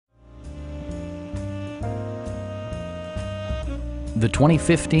the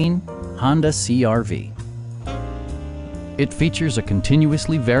 2015 Honda CR-V. It features a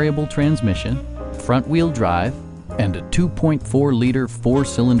continuously variable transmission, front-wheel drive, and a 2.4-liter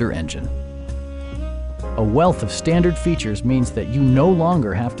four-cylinder engine. A wealth of standard features means that you no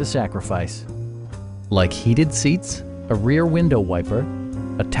longer have to sacrifice, like heated seats, a rear window wiper,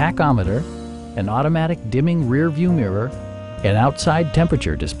 a tachometer, an automatic dimming rear-view mirror, an outside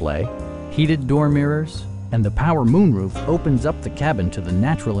temperature display, heated door mirrors, and the power moonroof opens up the cabin to the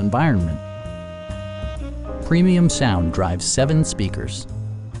natural environment. Premium sound drives 7 speakers,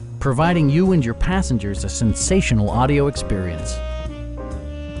 providing you and your passengers a sensational audio experience.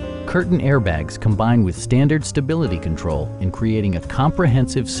 Curtain airbags combine with standard stability control in creating a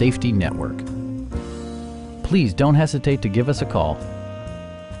comprehensive safety network. Please don't hesitate to give us a call.